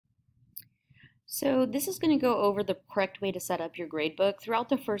So this is going to go over the correct way to set up your gradebook. Throughout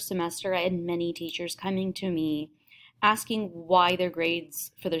the first semester, I had many teachers coming to me asking why their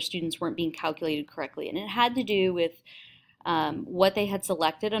grades for their students weren't being calculated correctly. And it had to do with what they had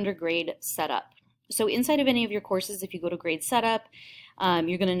selected under grade setup. So inside of any of your courses, if you go to grade setup,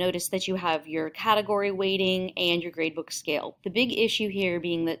 you're going to notice that you have your category weighting and your gradebook scale. The big issue here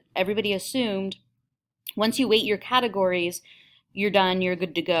being that everybody assumed once you weight your categories, you're done, you're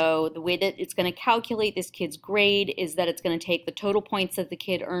good to go. The way that it's going to calculate this kid's grade is that it's going to take the total points that the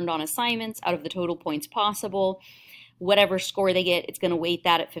kid earned on assignments out of the total points possible. Whatever score they get, it's going to weight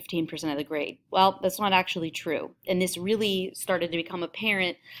that at 15% of the grade. Well, that's not actually true. And this really started to become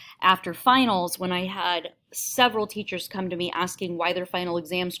apparent after finals when I had several teachers come to me asking why their final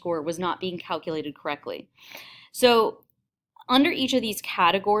exam score was not being calculated correctly. So under each of these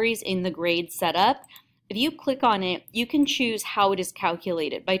categories in the grade setup, if you click on it, you can choose how it is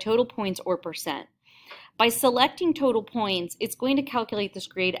calculated, by total points or percent. By selecting total points, it's going to calculate this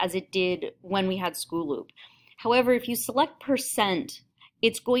grade as it did when we had Schooloop. However, if you select percent,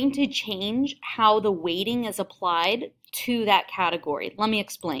 it's going to change how the weighting is applied to that category. Let me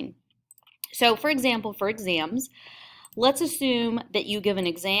explain. So for example, for exams, let's assume that you give an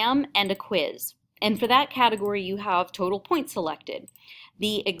exam and a quiz. And for that category, you have total points selected.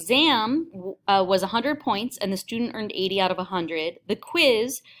 The exam was 100 points and the student earned 80 out of 100. The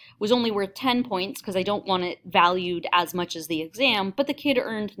quiz was only worth 10 points because I don't want it valued as much as the exam, but the kid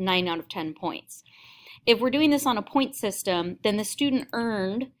earned 9 out of 10 points. If we're doing this on a point system, then the student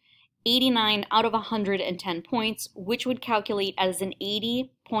earned 89 out of 110 points, which would calculate as an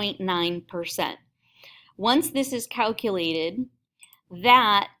 80.9%. Once this is calculated,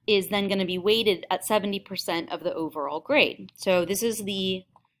 that is then going to be weighted at 70% of the overall grade. So this is the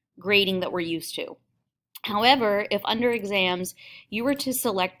grading that we're used to. However, if under exams you were to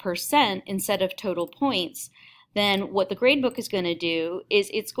select percent instead of total points, then what the gradebook is going to do is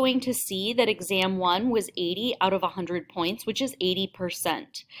it's going to see that exam 1 was 80 out of 100 points, which is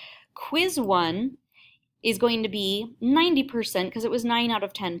 80%. Quiz 1 is going to be 90% because it was 9 out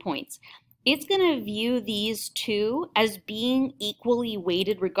of 10 points. It's going to view these two as being equally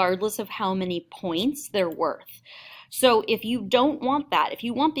weighted regardless of how many points they're worth. So if you don't want that, if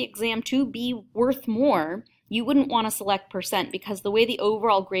you want the exam to be worth more, you wouldn't want to select percent because the way the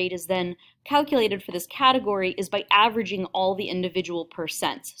overall grade is then calculated for this category is by averaging all the individual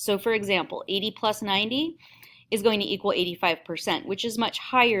percents. So for example, 80 plus 90 is going to equal 85%, which is much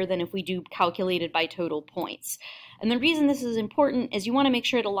higher than if we do calculated by total points. And the reason this is important is you want to make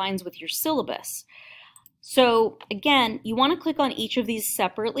sure it aligns with your syllabus. So again, you want to click on each of these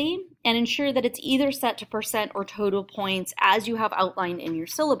separately and ensure that it's either set to percent or total points as you have outlined in your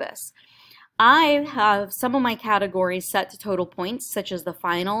syllabus. I have some of my categories set to total points, such as the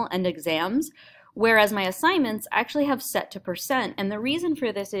final and exams, whereas my assignments actually have set to percent. And the reason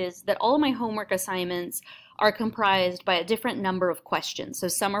for this is that all of my homework assignments are comprised by a different number of questions. So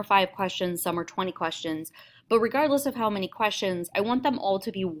some are 5 questions, some are 20 questions. But regardless of how many questions, I want them all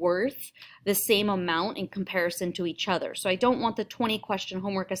to be worth the same amount in comparison to each other. So I don't want the 20-question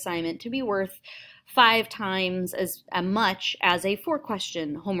homework assignment to be worth 5 times as much as a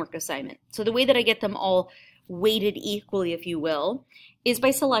 4-question homework assignment. So the way that I get them all weighted equally, if you will, is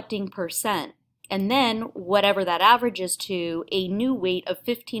by selecting percent. And then whatever that averages to, a new weight of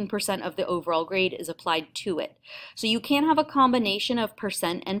 15% of the overall grade is applied to it. So you can have a combination of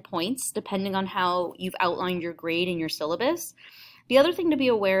percent and points depending on how you've outlined your grade in your syllabus. The other thing to be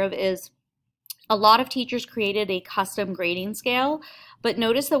aware of is a lot of teachers created a custom grading scale, but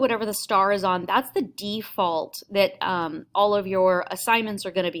notice that whatever the star is on, that's the default that all of your assignments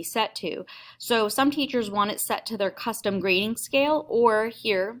are going to be set to. So some teachers want it set to their custom grading scale, or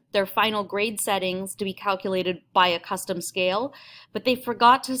here, their final grade settings to be calculated by a custom scale, but they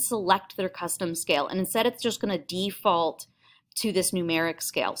forgot to select their custom scale, and instead it's just going to default to this numeric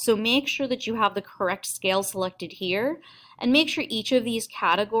scale. So make sure that you have the correct scale selected here, and make sure each of these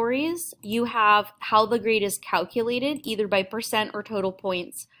categories you have how the grade is calculated either by percent or total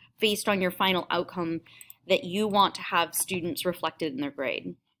points based on your final outcome that you want to have students reflected in their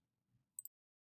grade.